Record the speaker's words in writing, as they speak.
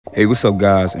Hey, what's up,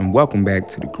 guys, and welcome back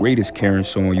to the greatest Karen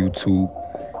show on YouTube,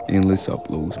 Endless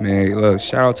Uploads. Man, look,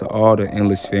 shout out to all the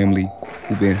Endless family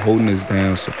who've been holding us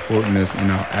down, supporting us in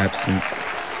our absence.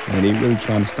 And they really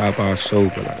trying to stop our show,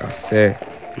 but like I said,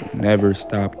 they'll never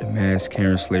stop the mass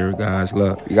Karen Slayer, guys.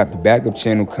 Look, we got the backup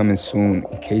channel coming soon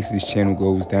in case this channel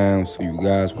goes down, so you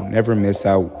guys will never miss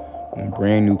out on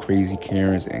brand new crazy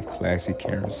Karens and classic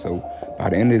Karens. So by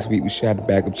the end of this week, we should have the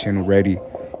backup channel ready.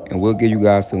 And we'll give you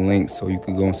guys the link so you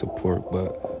can go and support.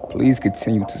 But please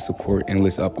continue to support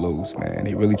Endless Uploads, man.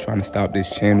 They really trying to stop this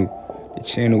channel. The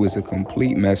channel is a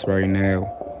complete mess right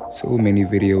now. So many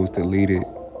videos deleted.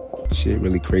 Shit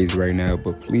really crazy right now.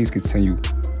 But please continue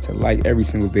to like every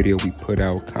single video we put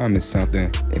out. Comment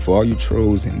something. And for all you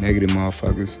trolls and negative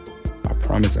motherfuckers, I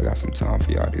promise I got some time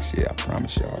for y'all this year. I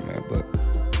promise y'all, man.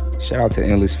 But shout out to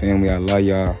Endless family. I love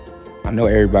y'all. I know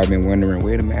everybody been wondering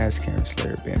where the mass Karen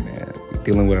Slayer been, man. We're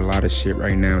dealing with a lot of shit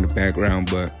right now in the background,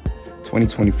 but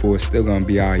 2024 is still gonna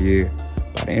be our year.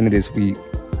 By the end of this week,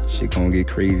 shit gonna get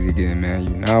crazy again, man.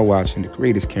 You're now watching the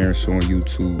greatest Karen show on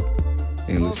YouTube.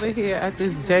 Over here at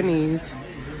this Denny's,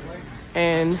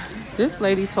 and this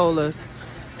lady told us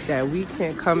that we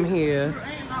can't come here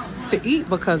to eat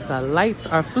because the lights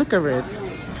are flickering.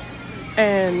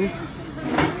 And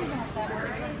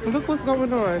look what's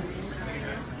going on.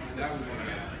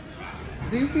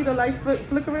 Do you see the lights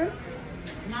flickering?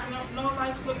 No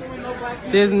lights flickering, no black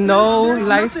people. There's no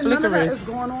lights flickering. None of that is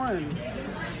going on.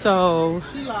 So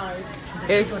She lied.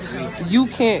 you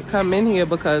can't come in here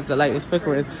because the light is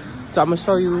flickering. So I'm gonna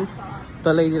show you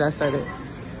the lady that said it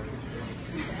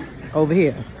over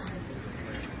here.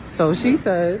 So she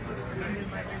said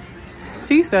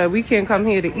we can't come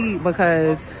here to eat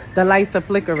because the lights are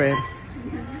flickering.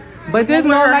 But there's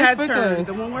no lights flickering.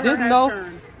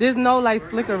 There's no lights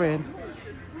flickering.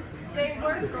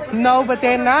 No, but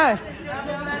they're not.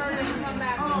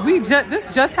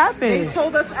 This just happened. They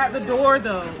told us at the door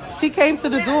though. She came to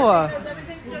the door.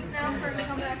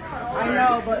 I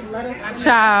know, but let us.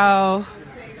 Ciao.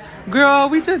 Girl,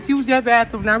 we just used your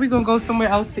bathroom. Now we're gonna go somewhere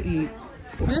else to eat.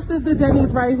 This is the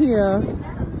Denny's right here.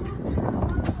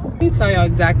 Let me tell y'all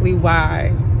exactly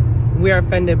why we're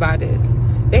offended by this.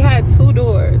 They had two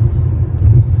doors.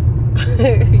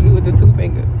 You with the two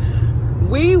fingers.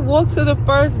 We walked to the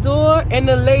first door and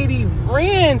the lady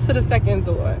ran to the second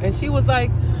door. And she was like,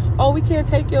 oh, we can't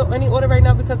take any order right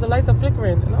now because the lights are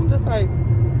flickering. And I'm just like,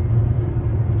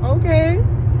 okay.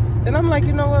 Then I'm like,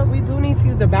 you know what? We do need to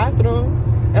use the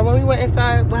bathroom. And when we went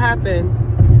inside, what happened?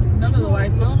 None of the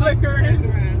lights were flickering.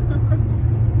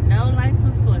 No lights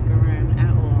was flickering at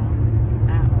all.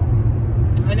 At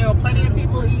all. And there were plenty of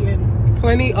people eating.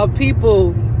 Plenty of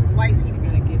people. White people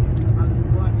gotta get it.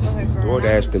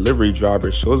 DoorDash delivery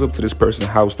driver shows up to this person's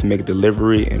house to make a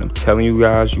delivery, and I'm telling you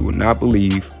guys, you will not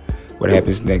believe what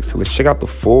happens next. So let's check out the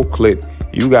full clip.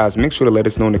 You guys, make sure to let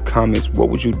us know in the comments, what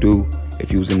would you do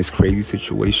if you was in this crazy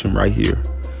situation right here?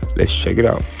 Let's check it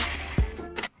out.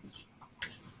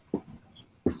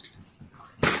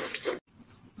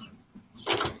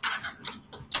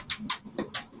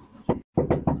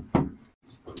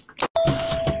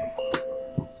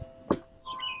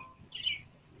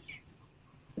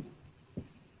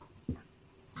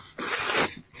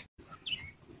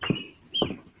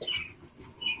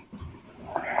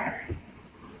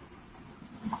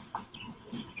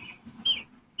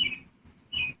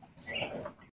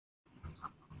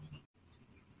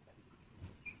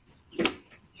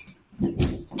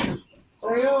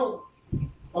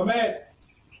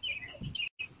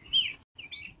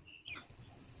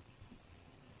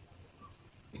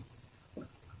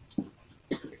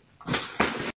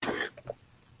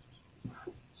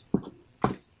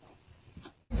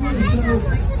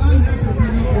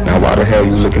 Now, why the hell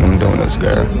you licking them donuts,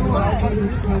 girl?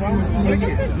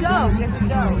 Get the dough.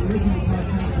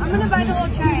 I'm gonna buy the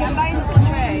little tray. I'm buying the little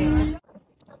tray.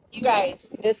 You guys,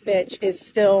 this bitch is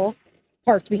still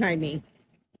parked behind me.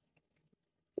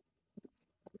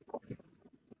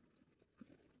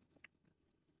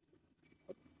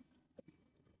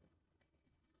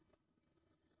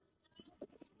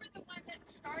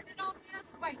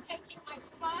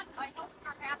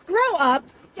 Grow up.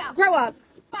 Grow up.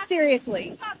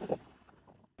 Seriously.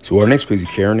 So our next crazy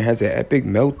Karen has an epic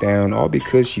meltdown, all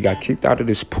because she got kicked out of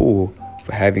this pool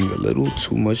for having a little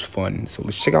too much fun. So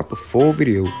let's check out the full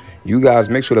video. You guys,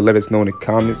 make sure to let us know in the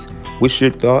comments what's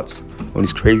your thoughts on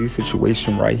this crazy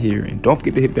situation right here. And don't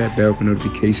forget to hit that bell for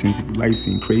notifications if you like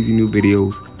seeing crazy new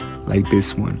videos like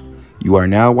this one. You are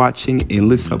now watching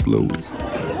Endless Uploads.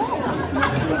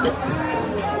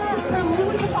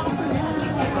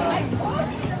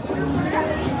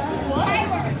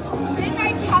 Didn't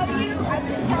I tell you?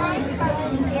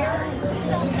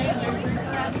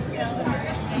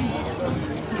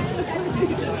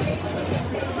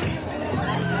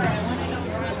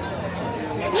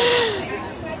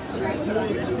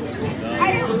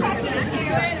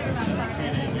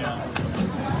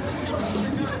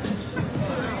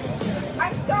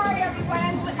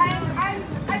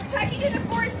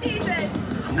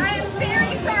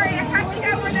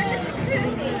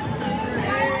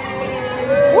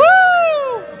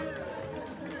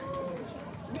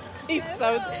 He's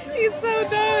so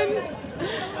done.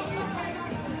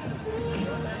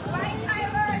 Bye,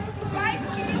 Tyler. Bye,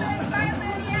 Steven. Bye,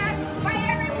 Lydia. Bye,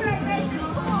 everyone.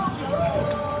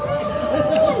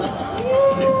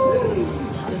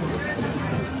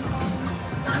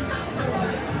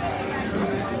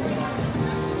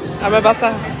 I'm about to.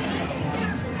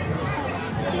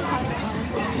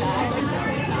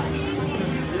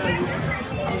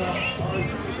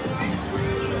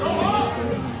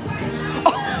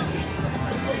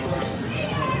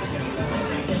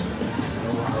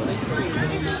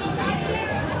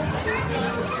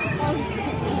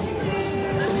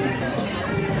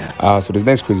 So this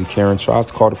next crazy Karen tries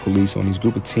to call the police on these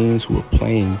group of teens who are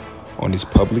playing on this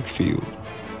public field.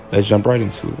 Let's jump right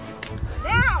into it.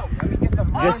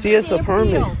 Just see us the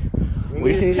permit.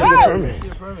 We just need to see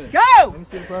the permit. Go! Let me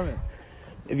see the permit.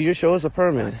 If you just show us a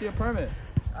permit. Let me see a permit.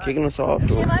 Kicking us off.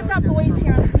 And I've got boys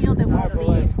here on the field that won't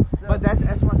leave. But that's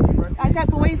S1. I've got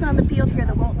boys on the field here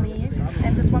that won't leave,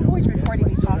 and this one boy's recording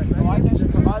me talking to you.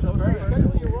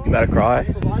 You about to cry?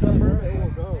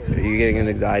 Are you getting an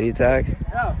anxiety attack?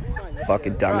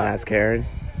 Fucking dumbass Karen.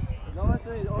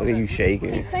 Look at you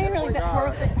shaking. He's saying really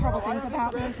horrible things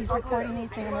about me. He's recording me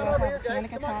saying I'm going to have a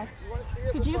panic attack.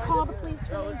 Could you call the police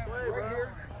for me?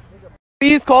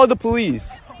 Please call the police.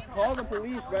 Call the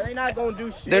police, bro. They're not gonna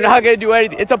do shit. They're not gonna do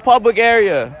anything. It's a public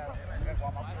area.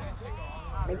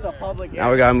 It's a public area.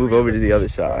 Now we gotta move over to the other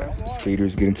side. The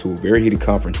skaters get into a very heated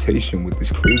confrontation with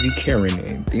this crazy Karen,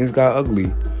 and things got ugly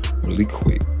really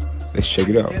quick. Let's check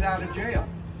it out. Get out of jail.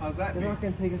 How's that? They're not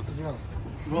gonna take us to jail.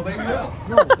 Well, they will.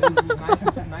 No,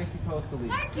 they're nice supposed to leave.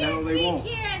 Let No, kids they be won't.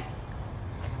 kids.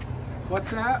 What's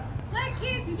that? Let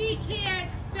kids be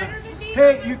kids. Better than being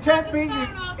Hey, in you the can't be.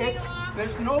 fucking sun all day It's long.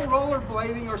 there's no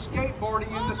rollerblading or skateboarding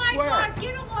in Oh the my square. God,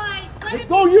 get a life. Let it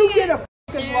Go, be you kids. get a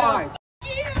fucking life.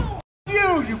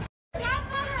 You.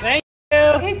 Thank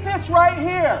you. Eat this right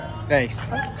here. Thanks.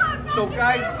 So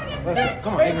guys, this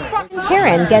Come on,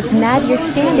 Karen gets mad you're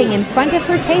standing in front of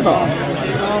her table.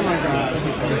 Oh my God.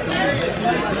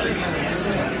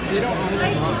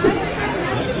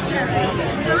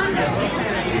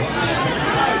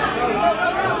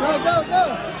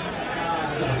 Go.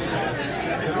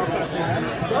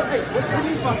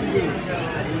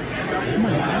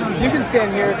 You can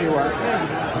stand here if you want.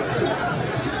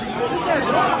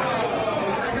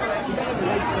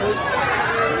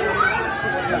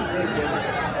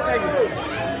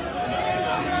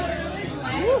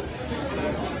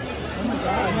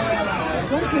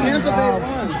 Tampa Bay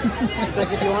won. It's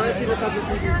like if you want to see the couple.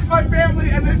 Here's my family,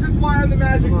 and this is why I'm the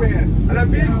Magic Man. And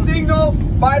I'm being signaled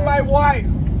by my wife,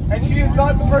 and she is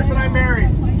not the person I married.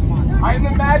 I'm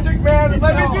the Magic Man.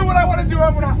 Let me do what I want to do.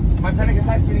 My panic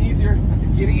attack's getting easier.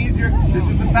 It's getting easier. This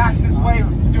is the fastest way to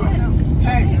do it.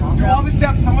 Hey, do all the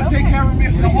steps. Someone take care of me.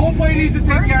 The whole play needs to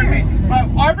take care of me.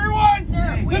 Everyone,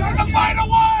 this is the final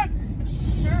one.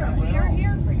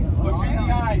 Look me in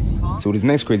the eyes. So this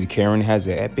next crazy Karen has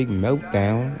an epic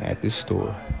meltdown at this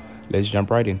store. Let's jump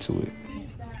right into it.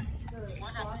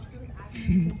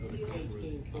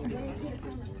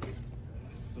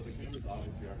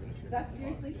 That's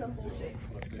seriously some bullshit.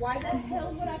 Why the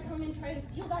hell would I come and try to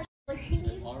steal that? Like,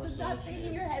 please, does that thing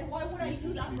in your head? Why would I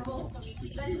do that, bro?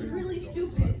 That is really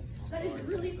stupid. That is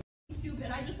really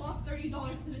stupid. I just lost $30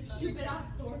 to this stupid ass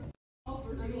store. I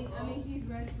mean, he's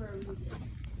red for a reason.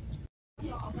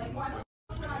 Like, why the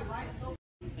fuck would I lie so?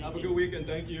 Have a good weekend.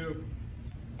 Thank you.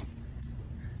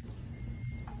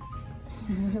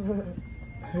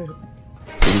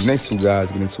 So these next two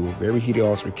guys get into a very heated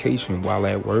altercation while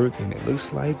at work, and it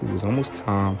looks like it was almost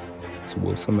time to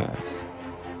whoop some ass.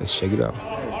 Let's check it out.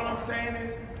 All I'm saying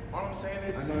is, I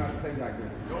know how to play like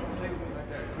that. Don't play with me like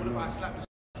that. What if I slap the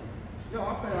shit? Yo,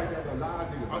 I play like that with a lot of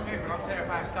niggas. Okay, but I'm saying if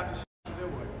I slap the shit, you do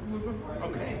what?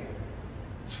 Okay.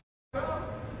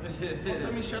 Don't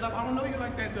tell me shut up. I don't know you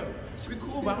like that though. We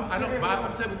cool, but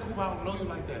I'm saying we cool, but I don't know you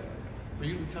like that. For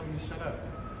you to be telling me to shut up.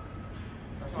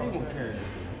 That's all I'm saying.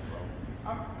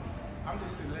 I'm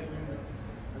just letting you know.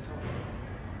 That's all.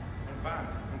 I'm fine.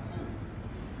 I'm cool.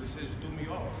 This shit just threw me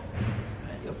off.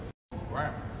 You're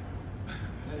crap.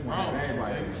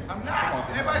 I'm not.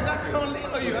 Everybody's not gonna lean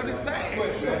on you. I'm just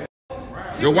saying.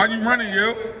 Yo, why you running,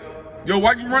 yo? Yo,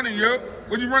 why you running, yo?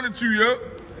 What you running to,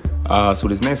 yo? So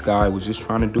this next guy was just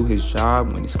trying to do his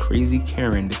job when this crazy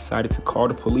Karen decided to call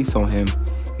the police on him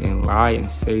and lie and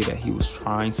say that he was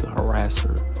trying to harass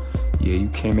her. Yeah, you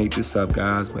can't make this up,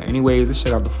 guys. But anyways, let's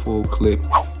check out the full clip.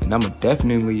 And I'ma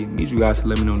definitely need you guys to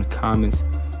let me know in the comments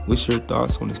what's your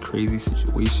thoughts on this crazy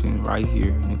situation right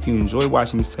here. And if you enjoy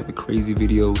watching these type of crazy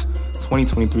videos,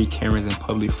 2023 Karens and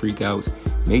public freakouts,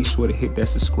 make sure to hit that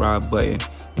subscribe button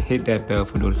and hit that bell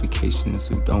for notifications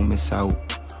so you don't miss out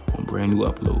on brand new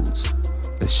uploads.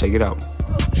 Let's check it out.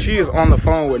 She is on the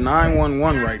phone with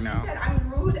 911 right now.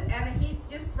 I'm rude and he's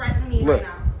just threatening me Look, right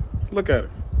now. look at her.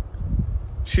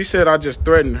 She said I just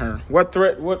threatened her. What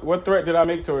threat? What threat did I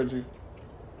make towards you?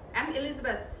 I'm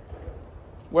Elizabeth.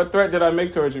 What threat did I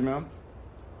make towards you, ma'am?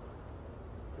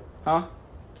 Huh?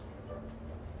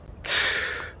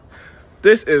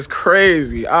 This is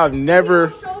crazy. I've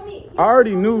never. I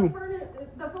already knew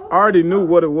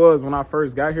what it was when I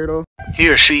first got here, though. He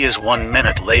or she is 1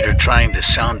 minute later trying to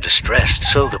sound distressed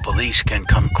so the police can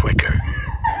come quicker.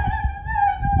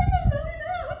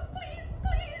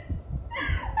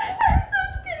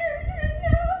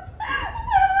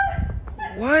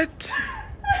 What?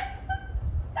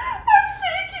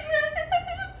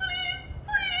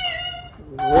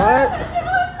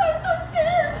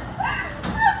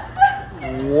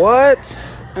 What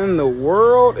in the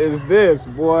world is this,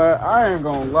 boy? I ain't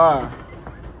gonna lie.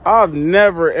 I've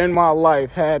never in my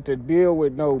life had to deal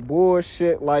with no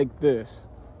bullshit like this.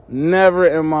 Never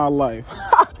in my life.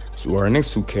 So our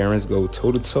next two Karens go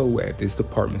toe-to-toe at this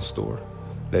department store.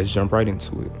 Let's jump right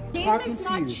into it. Name is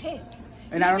not chick.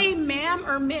 You say ma'am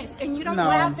or miss, and you don't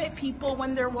laugh at people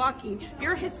when they're walking.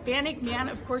 You're a Hispanic man,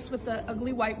 of course, with the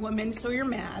ugly white woman, so you're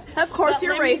mad. Of course but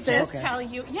you're let me racist. Just tell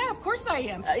you, yeah, of course I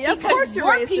am. Yeah, of course you're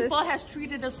racist. racist. People has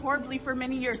treated us horribly for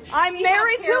many years. I'm See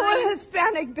married how to Karen- a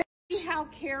Hispanic bitch. See how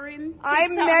Karen I'm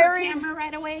takes out married. her camera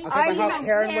right away? I'm how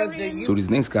Karen was there. So this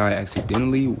next guy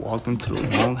accidentally walked into the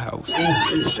wrong house.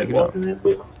 Let's check it out.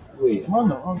 Wait,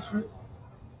 hold on.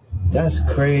 That's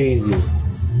crazy.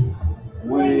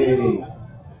 Wait.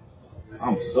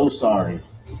 I'm so sorry.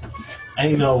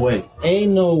 Ain't no way.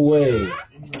 Ain't no way.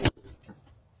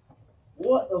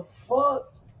 What the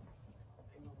fuck?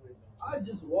 I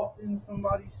just walked in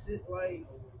somebody's shit like...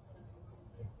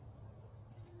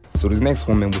 So this next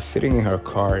woman was sitting in her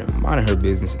car and minding her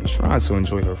business and trying to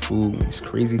enjoy her food when this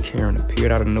crazy Karen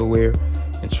appeared out of nowhere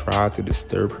and tried to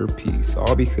disturb her peace,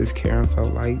 all because Karen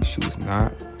felt like she was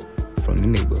not from the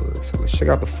neighborhood. So let's check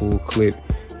out the full clip.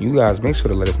 You guys make sure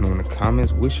to let us know in the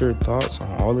comments what's your thoughts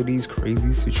on all of these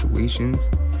crazy situations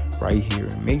right here,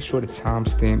 and make sure to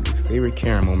timestamp your favorite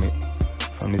Karen moment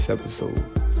from this episode.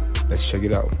 Let's check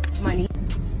it out. My niece.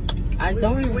 What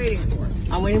are you waiting for?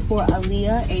 I'm waiting for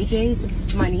Aaliyah,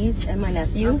 AJ's, my niece, and my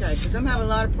nephew. Okay, because I'm having a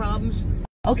lot of problems.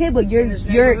 Okay, but you're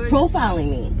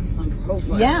profiling me. I'm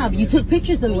profiling. Yeah, you took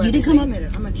pictures of me. You didn't come up. Wait a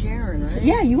minute, I'm a Karen, right?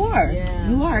 Yeah, you are. Yeah.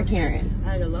 You are a Karen.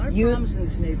 I had a lot of problems in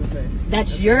this neighborhood.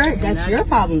 That's your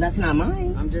problem. That's not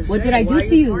mine. I'm just what saying, did I do why to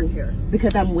are you you? parked here?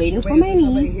 Because I'm waiting for Waiting my for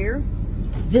somebody niece. here?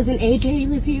 Doesn't AJ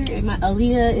live here? And my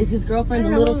Aaliyah is his girlfriend, I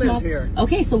the don't little know who small. lives here.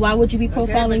 Okay, so why would you be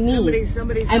profiling me?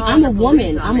 Somebody's I'm a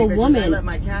woman. I'm a I woman. let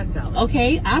my cats out.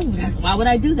 Okay, why would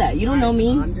I do that? You don't know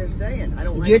me. I'm just saying. I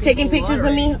don't like You're taking people pictures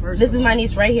of me? watering, This is my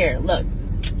niece right here. Look.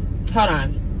 Hold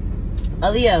on.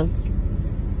 Aaliyah.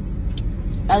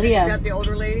 Is that the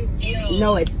older lady?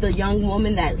 No, it's the young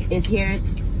woman that is here.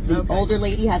 The older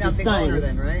lady has a son. Older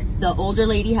then, right? The older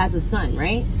lady has a son,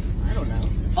 right? I don't know.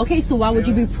 Okay, so why would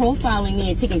you be profiling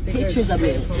me and taking pictures of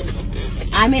me?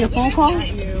 I made a phone call?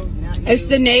 It's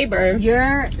the neighbor.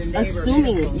 You're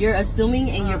assuming. You're assuming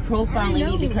and you're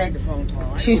profiling me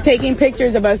because She's taking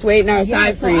pictures of us waiting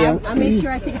outside for you. I'll make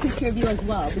sure I take a picture of you as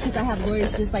well, because I have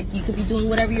lawyers just like you. Could be doing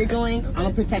whatever you're doing. I'm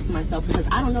gonna protect myself because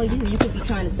I don't know you. You could be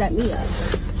trying to set me up.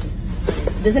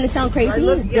 Doesn't it sound crazy?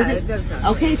 It does sound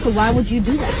okay, so why would you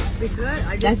do that? Because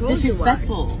I just That's told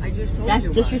disrespectful. You why. I just told That's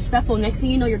you disrespectful. Next thing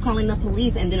you know, you're calling the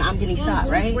police, and then I'm getting shot,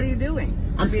 right? What are you doing?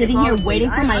 I'm sitting here waiting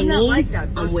for my niece.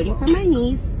 I'm waiting for my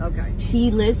niece. Okay.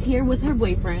 She lives here with her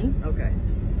boyfriend. Okay.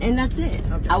 And that's it.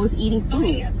 Okay. I was eating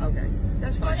food. Okay.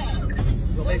 That's fine.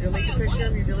 You want me to delete the picture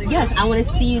of you delete it? Yes, I want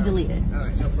to see you delete it. All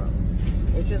right, no problem.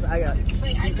 It's just I got people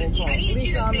calling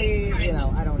police on me. You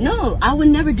know, I don't. No, I would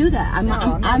never do that.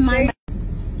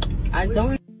 I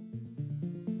don't.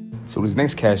 So this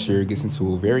next cashier gets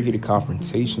into a very heated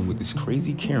confrontation with this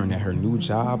crazy Karen at her new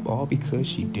job, all because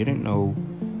she didn't know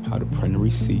how to print a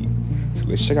receipt. So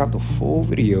let's check out the full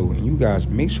video, and you guys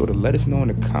make sure to let us know in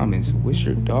the comments what's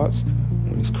your thoughts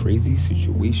on this crazy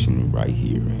situation right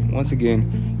here. And once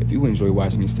again, if you enjoy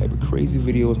watching these type of crazy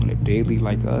videos on a daily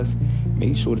like us,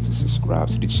 make sure to subscribe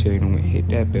to the channel and hit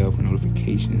that bell for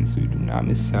notifications so you do not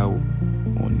miss out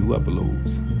on new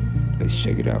uploads. Let's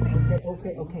check it out.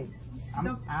 Okay.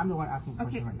 I'm the one asking the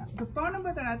question right now. The phone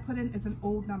number that I put in is an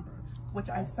old number, which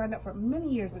I signed up for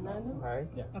many years ago. Right.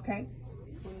 Yeah. Okay.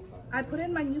 I put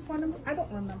in my new phone number. I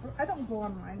don't remember. I don't go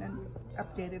online and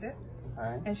updated it.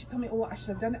 Right. And she told me, oh, I should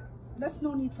have done it. There's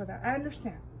no need for that. I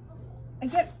understand.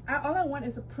 Again, all I want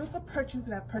is a proof of purchase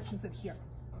that I purchased it here.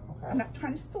 I'm not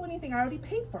trying to steal anything. I already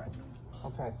paid for it.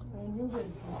 Okay.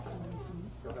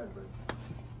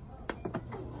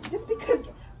 Just because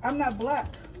I'm not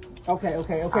black. Okay.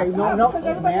 No, No, because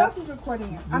everybody else is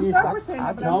recording it. I'm sorry for saying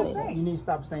that, but I'm just saying. You need to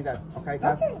stop saying that, okay?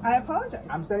 Okay, I apologize.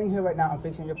 I'm standing here right now. I'm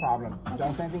fixing your problem.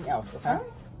 Don't say anything else, okay?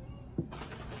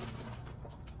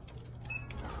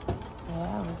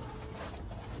 Wow.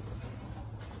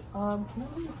 Can I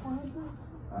get your phone number?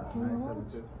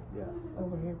 972. Yeah.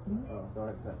 Over here, please. Oh, go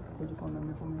ahead. Put your phone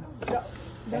number for me. Yeah.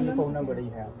 Any phone number that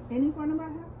you have. Any phone number I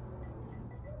have?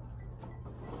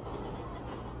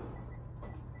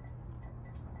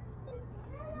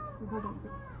 Hold on.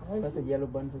 Press the yellow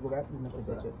button to go back. You must have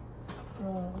touched it.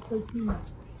 13.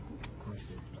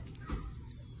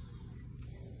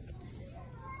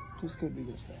 Just could be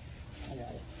good stuff. I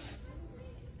got it.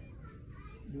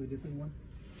 Do a different one?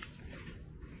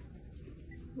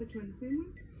 Which one? The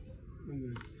same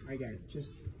one? I got it.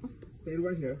 Just stand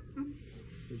right here.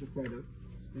 Put your foot up.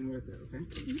 Stand right there, okay?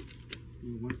 Give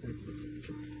me 1 second.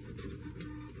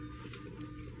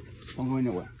 I'm going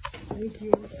nowhere. Thank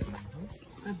you.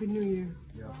 Happy New Year.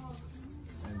 Yeah.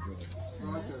 Enjoy.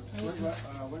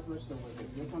 What was the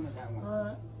this one or that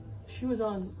one? She was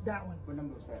on that one. What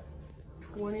number was that?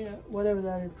 20, whatever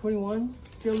that is, 21,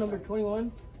 still number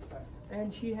 21.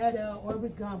 And she had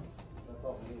orbit gum.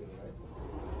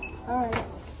 All right.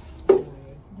 Do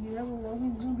you have a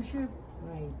loving membership?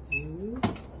 I do.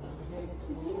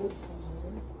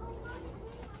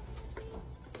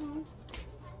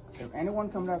 If anyone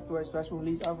comes up to a special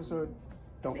release officer,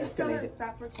 don't escalate it.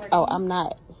 Oh, I'm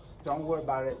not. Don't worry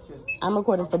about it. Just I'm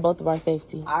recording for both of our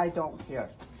safety. I don't care.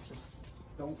 Just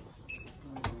don't do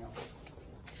anything else.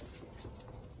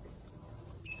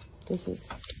 This is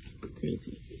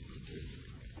crazy.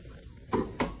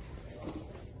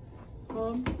 You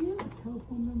have a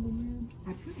telephone number, man? I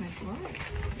put my card.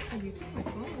 Oh, you took my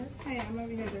card? Hey, I'm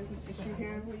over here. There's an issue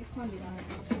here. Will you call me back?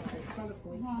 Call the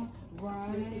police.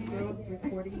 Right. The girl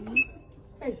recording me.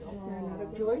 Hey, another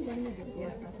Joyce?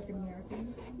 Yeah, African American.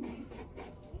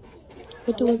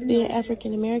 What does being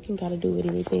African American got to do with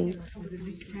anything?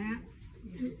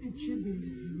 It should be.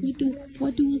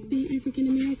 What do us being African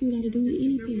American got to do with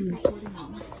anything?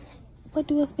 What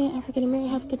do us being African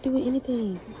American have to do with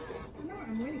anything? No,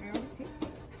 I'm waiting. I already paid.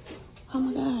 Oh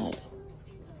my God.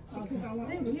 Because I want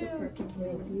to here.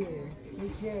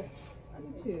 Take care.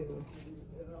 You too.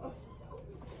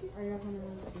 Are y'all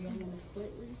gonna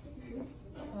split?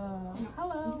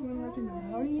 Hello.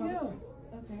 How are you doing?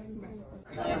 Okay.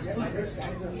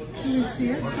 Can you see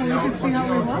it so we can see how we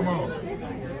look?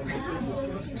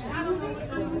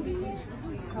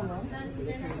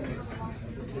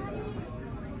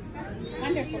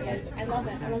 Wonderful, guys. I love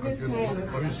it. I love your smile.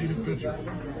 Let me see the picture.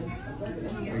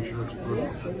 Make sure it's good.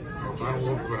 If I don't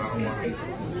look good, I don't want to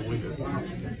delete it.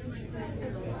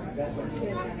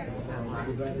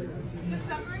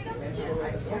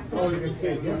 Oh, you can see. I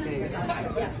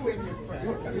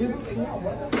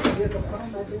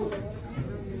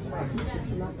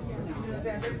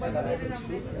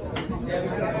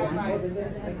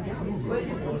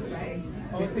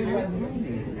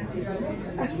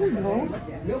don't know.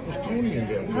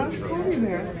 How's Tony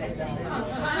there?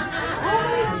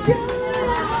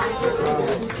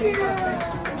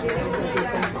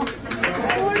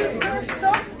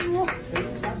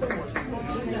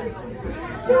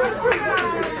 Oh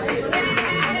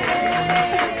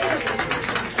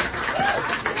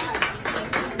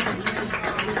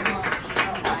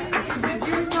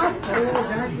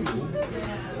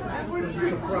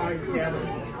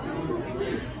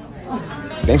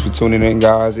Thanks for tuning in,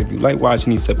 guys. If you like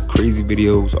watching these type of crazy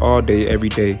videos all day, every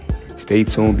day, stay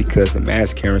tuned because the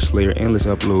Mass Karen Slayer Endless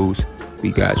Uploads,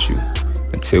 we got you.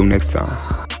 Until next time.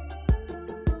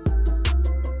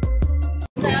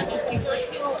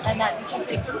 And that you can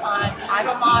take your time. I'm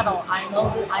a model. I know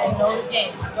the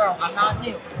game. Girl, I'm not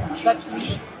new. But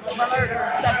please remember to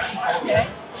respect people, okay?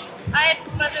 I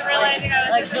wasn't realizing I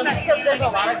was like just because there's a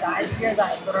lot of guys here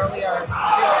that literally are willing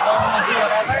to do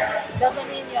whatever doesn't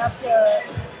mean you have to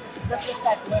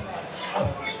disrespect women.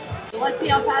 Let's see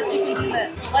how fast you can do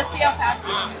this. Let's see how fast you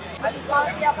can do this. I just want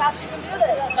to see how fast you can do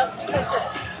this. Just because you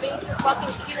think you're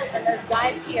fucking cute and there's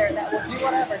guys here that will do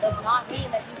whatever does not mean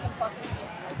that you can fucking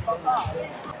fuck off. I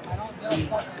don't feel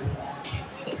fucking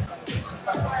it's just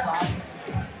fucking exhausting.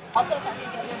 Also, if I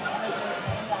can get your manager's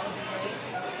name, that would be great.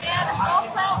 And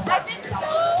also, I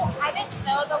didn't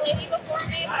know the lady before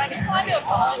me, but I just wanted to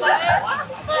apologize.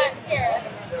 But here,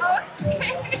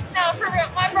 no, for real,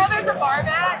 my brother's a bar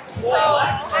back, so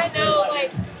I know,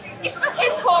 like, it's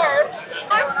hard.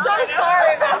 I'm so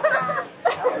sorry about that.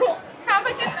 Have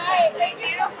a good night. Thank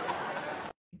you.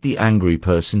 Beat the angry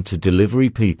person to delivery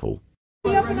people.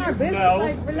 Open our business, No.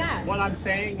 like, relax. What I'm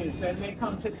saying is that they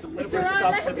come to deliver Mr. Ron,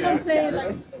 stuff let to him them. say,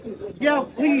 like, Yeah,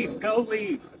 please, go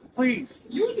leave. Please.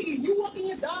 you leave, you walking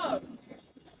your dog.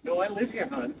 No, I live here,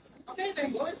 hon. Okay,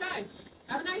 then go inside.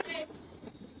 Have a nice day.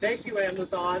 Thank you,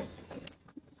 Amazon.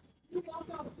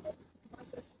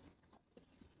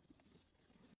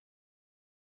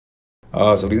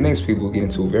 So these next people get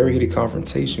into a very heated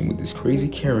confrontation with this crazy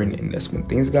Karen, and that's when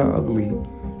things got ugly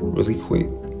really quick.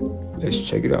 Let's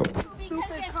check it out.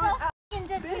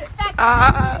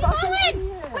 I'm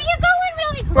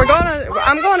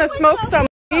going to smoke some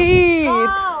weed.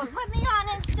 Oh, put me on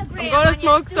Instagram. I'm going to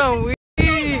smoke some weed.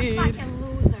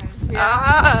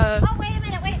 Oh, wait a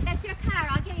minute. Wait, that's your car.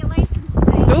 I'll get your license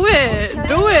plate. Do it.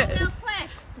 Do it. Real quick.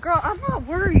 Girl, I'm not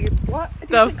worried. What do you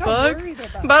The think fuck? I'm worried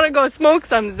about? I'm about to go smoke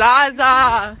some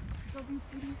Zaza.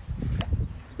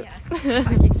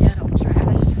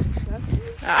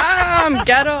 I'm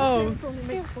ghetto.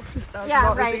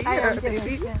 Yeah, right. I am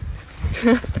baby.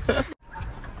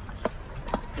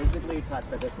 Physically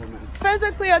attacked by this woman.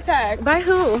 Physically attacked. By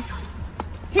who?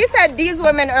 He said these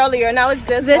women earlier. Now it's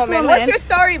this woman. What's your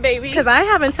story, baby? Because I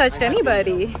haven't touched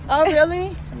anybody. Oh,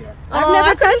 really? I've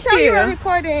never touched you. you. You were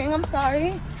recording. I'm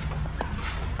sorry.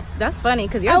 That's funny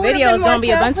because your video is going to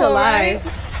be a bunch of lies.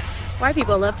 Right? White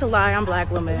people love to lie on black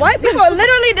women. White people,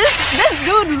 literally, this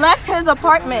dude left his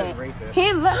apartment.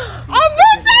 He left. I'm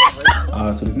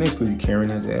racist! So this next crazy Karen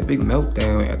has an epic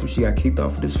meltdown after she got kicked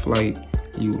off of this flight.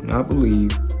 You will not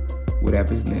believe what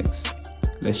happens next.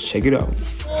 Let's check it out.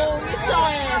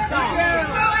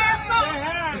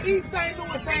 East St.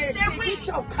 Louis ass shit. Get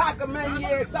your cockamamie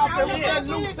ass out there with that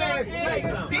loose ass face,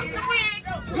 bitch.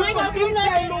 You from East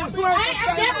St. Louis. You ain't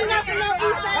from definitely not from no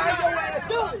East St. Louis.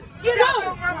 Dude, get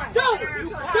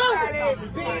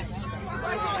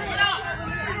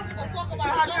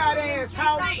cockeyed ass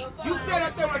house. You sat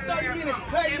up there for 30 minutes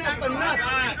cutting up for nothing.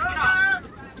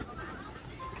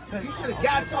 You should have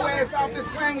got your ass off this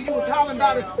plane when you was hollering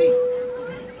about a seat.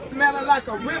 Smelling like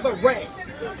a river rat.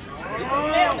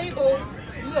 Smell me, boo.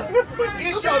 Look,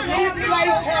 get your Nancy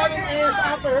Lace having ass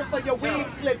out her for your wig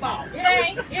slip off. It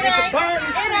ain't. And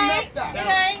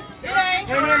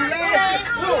them lashes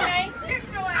too.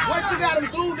 What you got them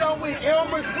glued on with?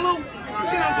 Elmer's glue? You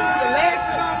should have glued the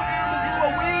lashes on with you a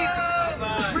wig.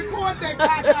 Record that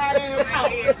cockeyed ass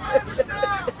out.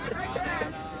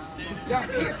 Y'all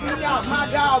piss me off. My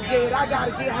dog dead. I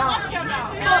gotta get high.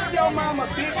 Fuck your mama,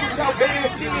 bitch, with your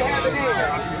bad still having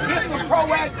ass. Get some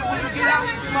proactive when you get out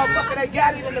with this motherfucker. They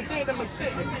got it in the bed of my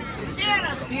shit.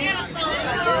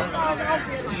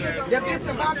 That bitch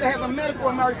about to have a medical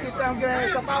emergency if I don't get her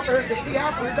ass up out of her. Because see,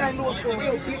 I'm from St. Louis for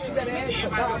real, bitch. You better ask the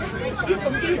doctor. You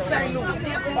from East St. Louis.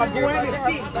 Or go in and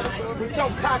see with your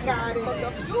cockeyed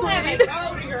ass. You have a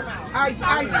gold in your mouth. I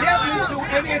definitely do,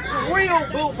 and it's real,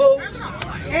 boo-boo.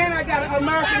 And I got an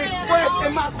American Express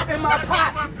in my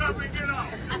pocket.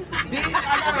 Bitch, I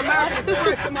got an American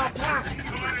Express in my pocket.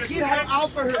 Get her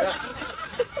off of her.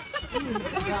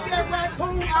 Push that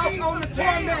raccoon out on the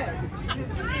torment.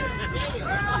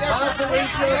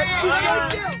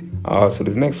 So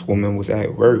this next woman was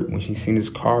at work when she seen this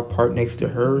car parked next to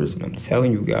hers, and I'm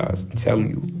telling you guys,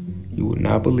 you will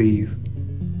not believe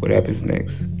what happens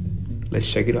next. Let's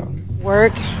check it out.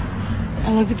 Work,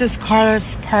 and look at this car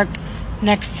that's parked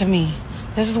next to me.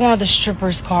 This is one of the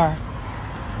strippers' car.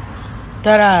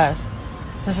 Deadass.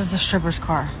 This is the stripper's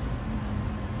car.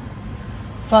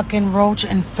 Fucking roach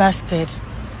infested.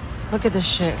 Look at this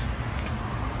shit.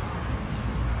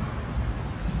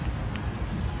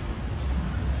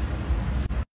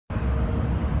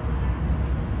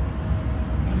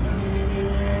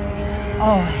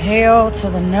 Oh, hell to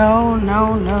the no.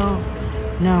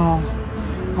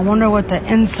 I wonder what the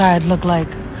inside looked like.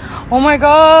 Oh my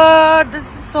god, this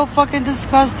is so fucking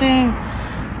disgusting.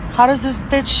 How does this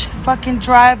bitch fucking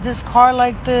drive this car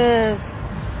like this?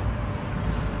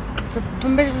 The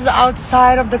bitch is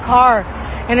outside of the car,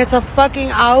 and it's a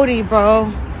fucking Audi,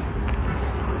 bro.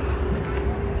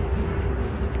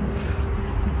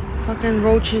 Fucking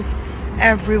roaches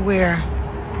everywhere.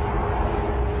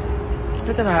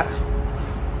 Look at that.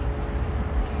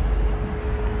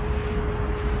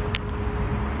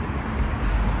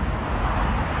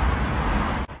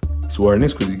 So our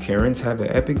next crazy Karens have an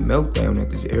epic meltdown at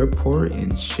this airport,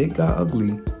 and shit got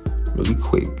ugly really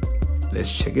quick.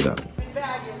 Let's check it out.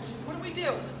 Baggage. What do we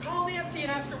do? Call Nancy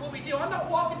and ask her what we do. I'm not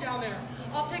walking down there.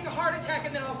 I'll take a heart attack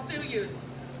and then I'll sue you.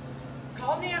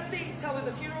 Call Nancy, tell her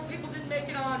the funeral people didn't make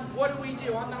it on. What do we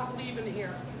do? I'm not leaving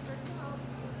here.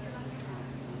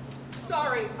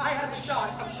 Sorry, I had the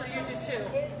shot. I'm sure you did too.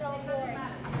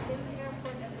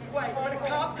 Wait, when a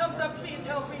cop comes up to me and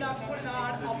tells me not to put it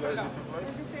on, I'll put it on.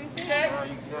 Okay?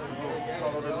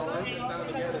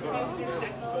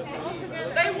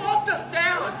 They walked us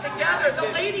down together. The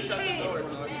lady came.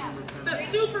 The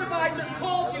supervisor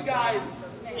called you guys.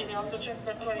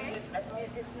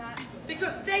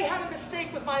 Because they had a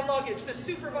mistake with my luggage. The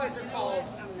supervisor called.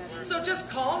 So just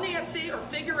call Nancy or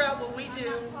figure out what we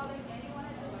do.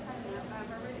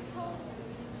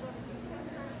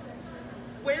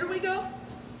 Where do we go?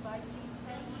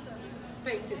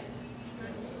 Thank you.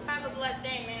 Have a blessed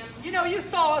day, ma'am. You know, you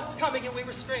saw us coming and we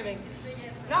were screaming.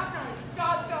 Not nice.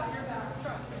 God's got your back.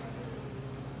 Trust me.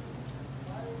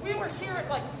 We were here at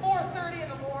like 4:30 in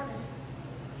the morning.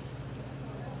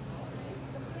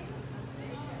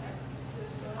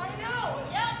 I know.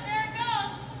 Yep, there it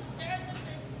goes.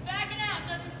 It's backing out.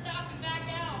 Doesn't stop and back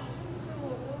out.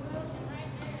 Right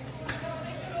there.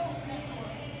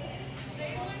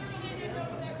 They literally didn't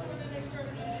open that door and then they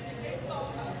started. They saw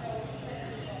us.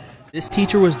 This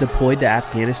teacher was deployed to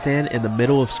Afghanistan in the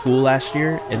middle of school last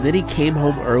year, and then he came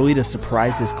home early to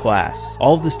surprise his class.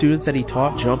 All of the students that he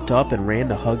taught jumped up and ran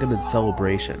to hug him in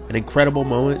celebration. An incredible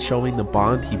moment showing the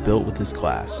bond he built with his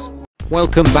class.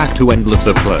 Welcome back to Endless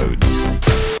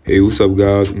Uploads. Hey, what's up,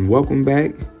 guys, and welcome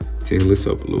back to Endless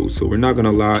Uploads. So we're not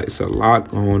gonna lie, it's a lot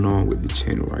going on with the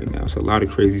channel right now. It's a lot of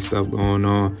crazy stuff going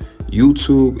on.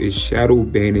 YouTube is shadow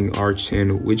banning our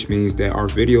channel, which means that our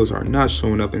videos are not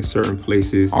showing up in certain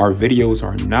places. Our videos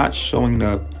are not showing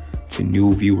up to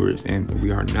new viewers, and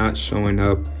we are not showing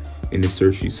up in the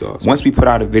search results. Once we put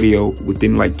out a video,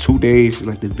 within like 2 days,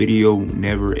 like the video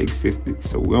never existed.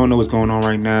 So we don't know what's going on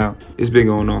right now. It's been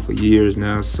going on for years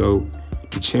now, so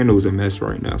the channel is a mess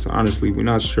right now. So honestly, we're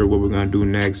not sure what we're gonna do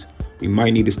next. We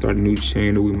might need to start a new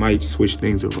channel. We might switch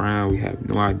things around. We have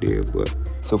no idea. But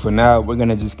so for now, we're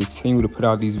gonna just continue to put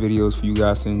out these videos for you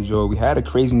guys to enjoy. We had a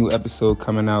crazy new episode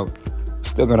coming out. We're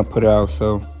still gonna put it out.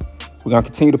 So we're gonna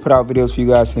continue to put out videos for you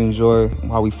guys to enjoy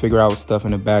while we figure out stuff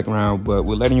in the background. But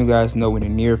we're letting you guys know in the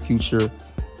near future,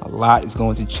 a lot is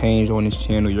going to change on this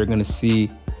channel. You're gonna see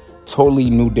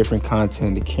totally new, different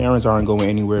content. The Karens aren't going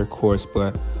anywhere, of course,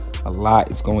 but a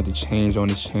lot is going to change on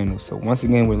this channel. So once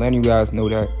again, we're letting you guys know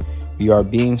that we are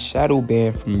being shadow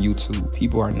banned from YouTube.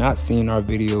 People are not seeing our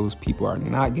videos. People are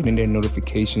not getting their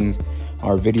notifications.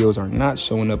 Our videos are not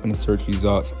showing up in the search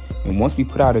results. And once we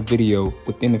put out a video,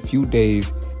 within a few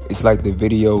days, it's like the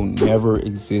video never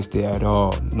existed at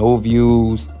all. No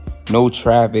views, no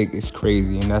traffic. It's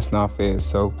crazy, and that's not fair.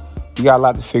 So we got a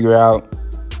lot to figure out.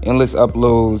 Endless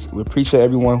Uploads. We appreciate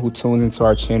everyone who tunes into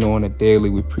our channel on a daily.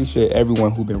 We appreciate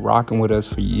everyone who's been rocking with us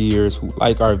for years, who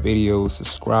like our videos,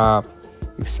 subscribe,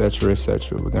 etc.,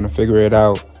 etc. We're gonna figure it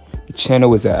out. The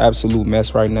channel is an absolute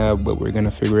mess right now, but we're gonna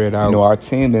figure it out. You know, our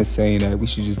team been saying that we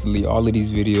should just delete all of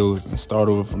these videos and start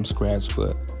over from scratch,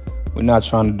 but we're not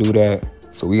trying to do that.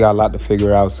 So we got a lot to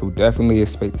figure out. So definitely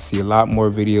expect to see a lot more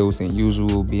videos than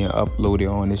usual being uploaded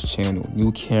on this channel.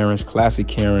 New Karens, classic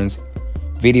Karens,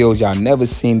 videos y'all never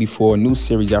seen before, new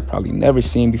series y'all probably never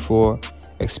seen before.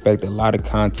 Expect a lot of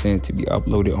content to be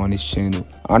uploaded on this channel.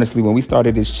 Honestly, when we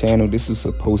started this channel, this was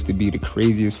supposed to be the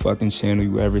craziest fucking channel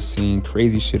you ever seen.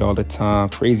 Crazy shit all the time,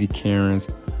 crazy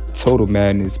Karens, total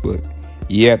madness. But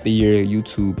year after year,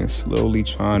 YouTube been slowly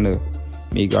trying to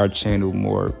make our channel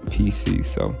more PC.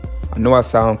 So I know I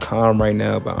sound calm right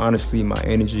now, but honestly, my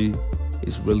energy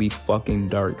is really fucking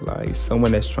dark. Like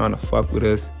someone that's trying to fuck with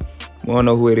us. We don't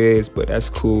know who it is, but that's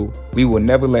cool. We will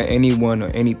never let anyone or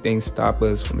anything stop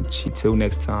us from achieving. Till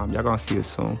next time, y'all gonna see us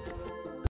soon.